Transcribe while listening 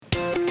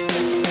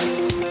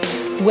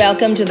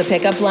Welcome to the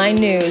Pickup Line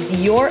News,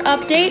 your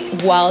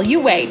update while you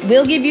wait.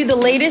 We'll give you the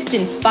latest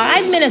in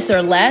 5 minutes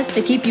or less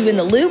to keep you in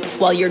the loop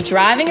while you're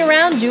driving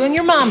around doing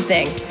your mom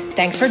thing.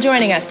 Thanks for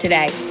joining us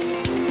today.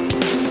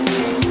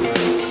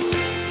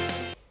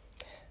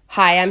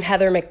 Hi, I'm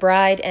Heather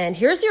McBride, and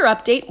here's your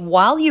update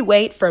while you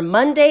wait for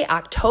Monday,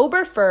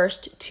 October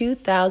 1st,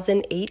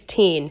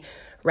 2018.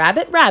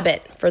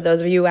 Rabbit, for those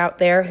of you out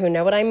there who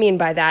know what I mean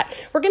by that.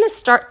 We're going to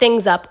start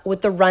things up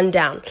with the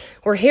rundown.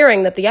 We're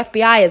hearing that the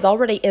FBI has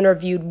already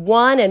interviewed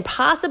one and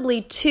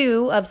possibly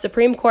two of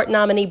Supreme Court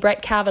nominee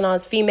Brett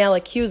Kavanaugh's female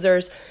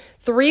accusers.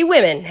 3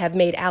 women have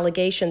made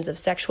allegations of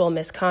sexual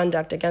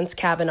misconduct against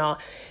Kavanaugh.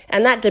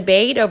 And that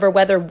debate over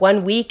whether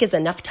 1 week is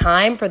enough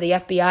time for the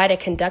FBI to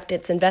conduct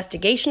its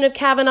investigation of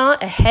Kavanaugh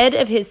ahead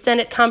of his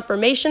Senate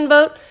confirmation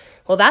vote,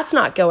 well, that's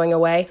not going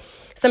away.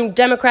 Some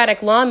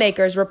Democratic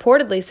lawmakers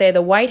reportedly say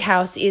the White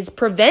House is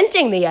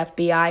preventing the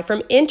FBI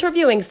from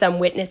interviewing some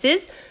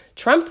witnesses.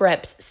 Trump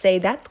reps say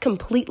that's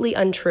completely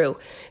untrue.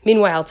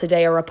 Meanwhile,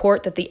 today, a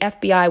report that the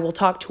FBI will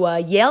talk to a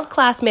Yale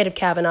classmate of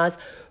Kavanaugh's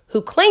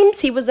who claims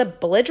he was a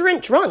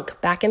belligerent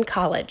drunk back in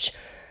college.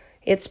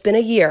 It's been a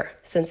year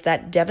since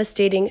that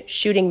devastating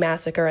shooting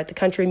massacre at the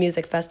Country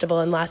Music Festival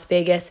in Las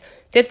Vegas.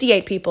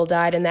 58 people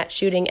died in that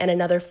shooting, and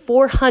another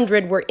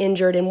 400 were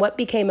injured in what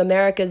became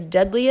America's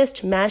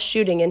deadliest mass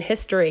shooting in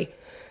history.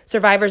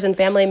 Survivors and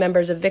family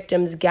members of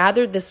victims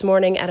gathered this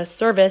morning at a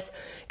service.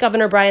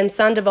 Governor Brian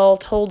Sandoval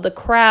told the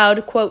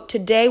crowd, quote,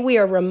 "Today we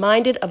are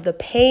reminded of the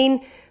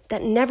pain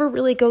that never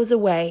really goes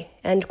away,"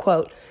 end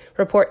quote.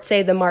 Reports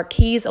say the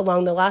marquees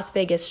along the Las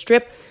Vegas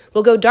Strip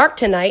will go dark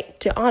tonight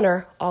to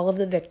honor all of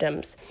the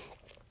victims.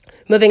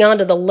 Moving on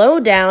to the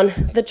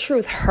lowdown, the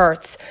truth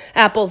hurts.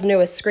 Apple's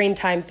newest screen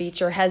time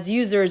feature has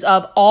users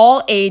of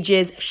all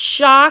ages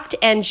shocked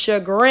and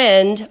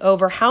chagrined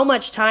over how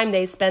much time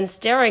they spend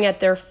staring at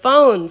their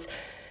phones.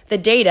 The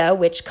data,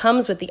 which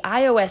comes with the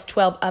iOS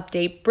 12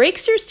 update,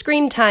 breaks your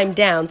screen time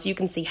down so you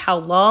can see how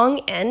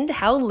long and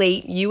how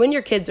late you and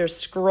your kids are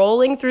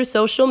scrolling through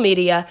social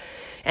media.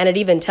 And it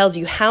even tells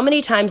you how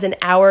many times an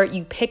hour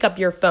you pick up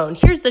your phone.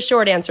 Here's the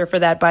short answer for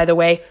that, by the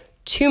way: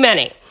 too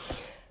many.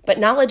 But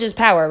knowledge is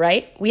power,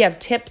 right? We have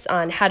tips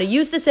on how to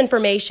use this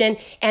information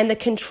and the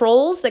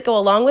controls that go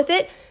along with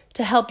it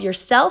to help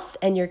yourself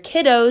and your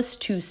kiddos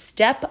to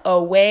step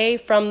away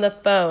from the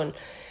phone.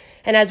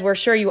 And as we're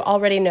sure you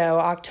already know,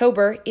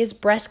 October is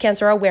Breast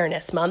Cancer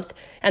Awareness Month,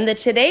 and the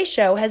Today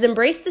Show has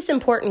embraced this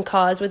important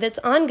cause with its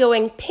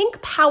ongoing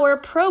Pink Power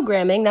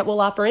programming that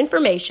will offer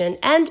information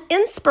and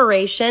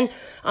inspiration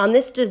on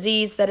this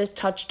disease that has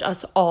touched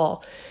us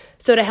all.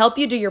 So to help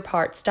you do your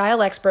part,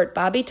 style expert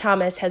Bobby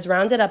Thomas has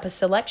rounded up a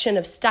selection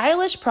of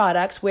stylish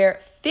products where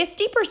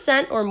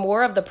 50% or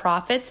more of the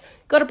profits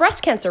go to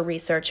breast cancer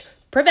research,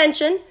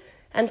 prevention,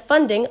 and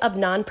funding of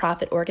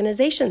nonprofit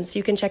organizations.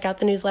 You can check out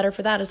the newsletter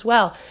for that as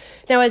well.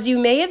 Now, as you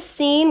may have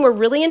seen, we're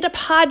really into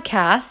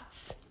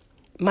podcasts.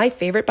 My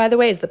favorite, by the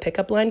way, is the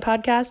Pickup Line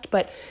podcast,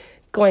 but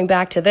going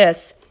back to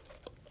this,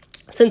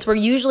 since we're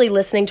usually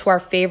listening to our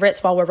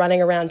favorites while we're running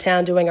around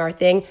town doing our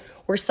thing,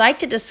 we're psyched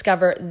to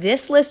discover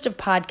this list of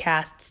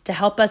podcasts to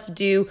help us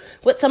do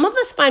what some of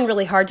us find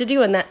really hard to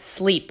do, and that's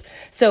sleep.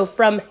 So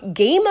from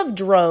Game of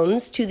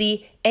Drones to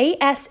the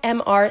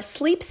ASMR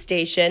Sleep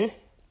Station.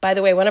 By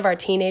the way, one of our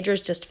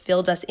teenagers just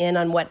filled us in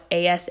on what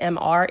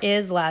ASMR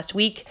is last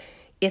week.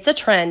 It's a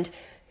trend.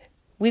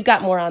 We've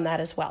got more on that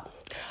as well.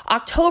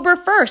 October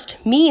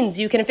 1st means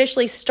you can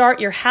officially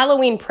start your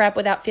Halloween prep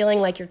without feeling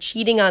like you're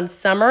cheating on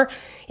summer.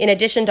 In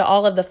addition to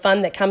all of the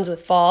fun that comes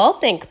with fall,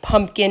 think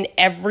pumpkin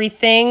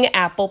everything,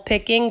 apple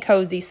picking,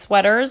 cozy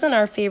sweaters, and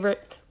our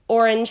favorite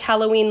orange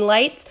Halloween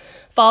lights.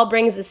 Fall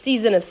brings a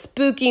season of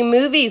spooky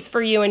movies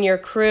for you and your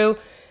crew.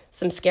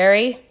 Some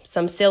scary,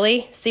 some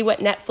silly. See what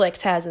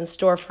Netflix has in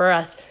store for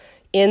us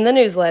in the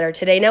newsletter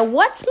today. Now,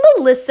 what's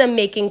Melissa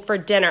making for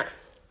dinner?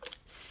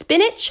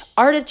 Spinach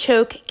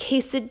artichoke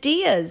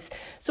quesadillas.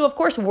 So, of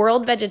course,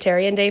 World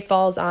Vegetarian Day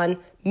falls on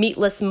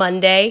Meatless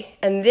Monday,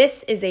 and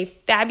this is a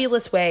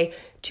fabulous way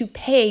to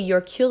pay your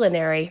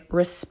culinary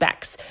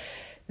respects.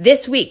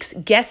 This week's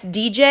guest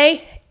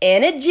DJ,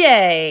 Anna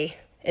J.,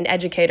 an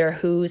educator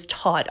who's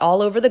taught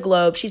all over the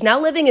globe. She's now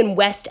living in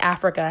West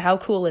Africa. How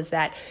cool is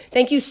that?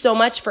 Thank you so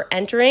much for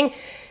entering.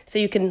 So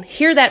you can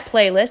hear that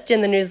playlist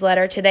in the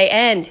newsletter today,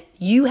 and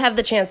you have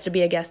the chance to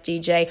be a guest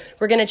DJ.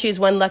 We're going to choose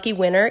one lucky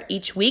winner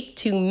each week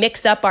to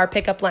mix up our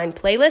Pickup Line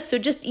playlist. So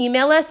just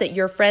email us at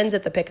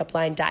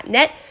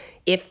yourfriends@thepickupline.net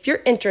if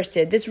you're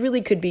interested. This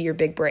really could be your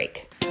big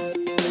break.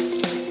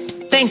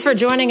 Thanks for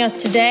joining us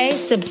today.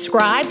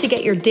 Subscribe to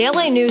get your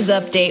daily news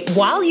update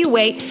while you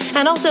wait,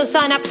 and also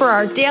sign up for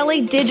our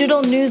daily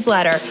digital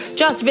newsletter.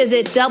 Just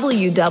visit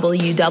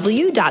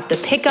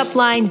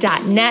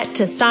www.thepickupline.net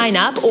to sign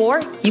up,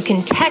 or you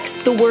can text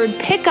the word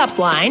pickup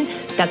line,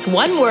 that's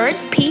one word,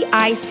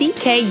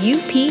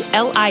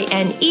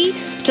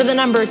 PICKUPLINE, to the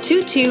number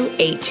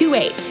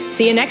 22828.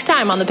 See you next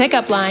time on The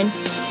Pickup Line.